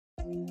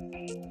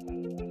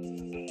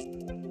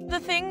The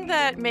thing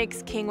that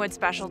makes Kingwood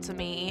special to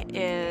me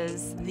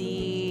is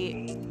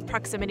the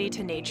proximity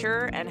to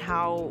nature and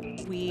how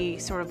we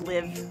sort of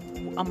live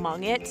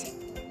among it.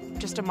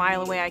 Just a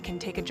mile away, I can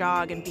take a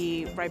jog and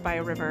be right by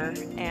a river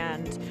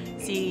and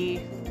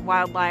see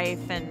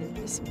wildlife and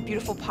this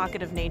beautiful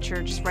pocket of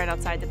nature just right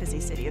outside the busy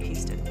city of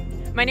Houston.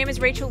 My name is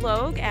Rachel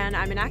Logue, and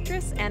I'm an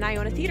actress, and I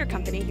own a theater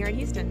company here in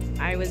Houston.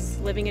 I was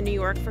living in New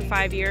York for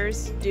 5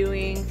 years,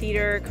 doing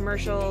theater,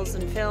 commercials,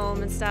 and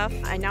film and stuff.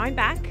 And now I'm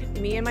back.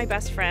 Me and my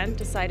best friend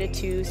decided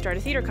to start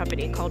a theater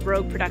company called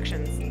Rogue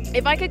Productions.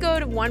 If I could go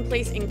to one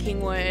place in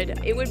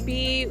Kingwood, it would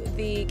be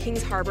the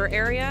Kings Harbor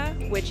area,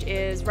 which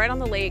is right on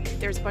the lake.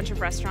 There's a bunch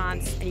of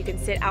restaurants, and you can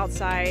sit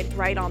outside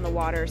right on the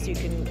water, so you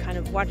can kind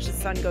of watch the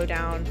sun go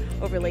down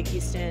over Lake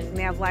Houston.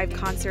 They have live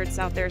concerts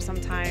out there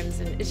sometimes,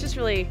 and it's just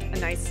really a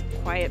nice,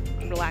 quiet,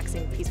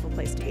 relaxing, peaceful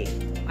place to be.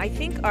 I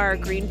think our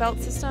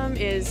greenbelt system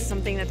is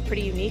something that's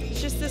pretty unique.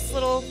 It's just this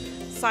little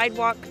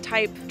sidewalk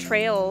type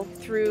trail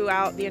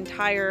throughout the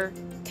entire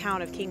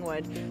town of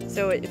Kingwood.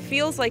 So it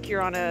feels like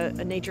you're on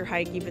a nature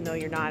hike, even though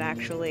you're not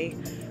actually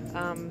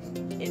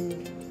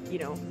in,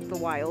 the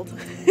wild.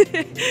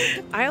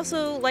 I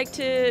also like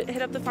to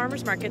hit up the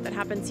farmers market that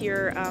happens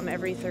here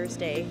every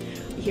Thursday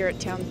here at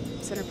Town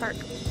Center Park.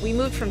 We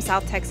moved from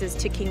South Texas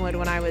to Kingwood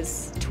when I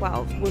was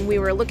 12. When we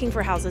were looking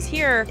for houses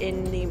here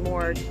in the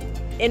more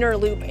inner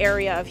loop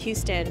area of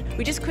Houston,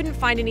 we just couldn't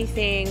find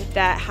anything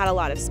that had a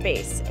lot of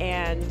space.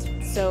 And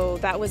so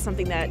that was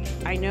something that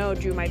I know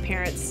drew my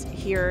parents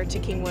here to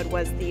Kingwood,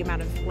 was the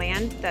amount of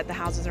land that the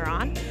houses are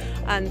on.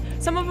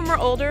 Some of them are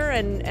older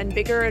and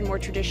bigger and more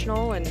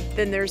traditional, and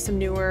then there's some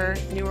newer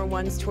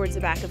ones towards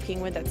the back of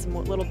Kingwood that's a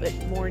little bit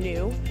more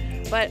new.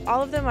 But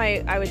all of them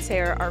I would say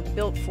are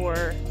built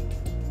for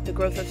the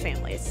growth of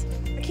families.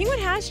 Kingwood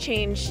has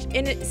changed,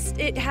 and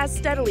it has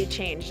steadily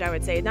changed, I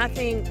would say.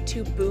 Nothing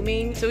too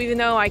booming. So even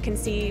though I can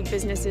see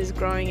businesses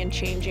growing and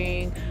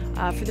changing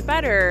for the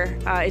better,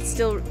 it's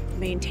still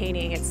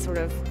maintaining its sort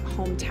of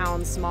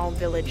hometown, small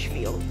village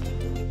feel.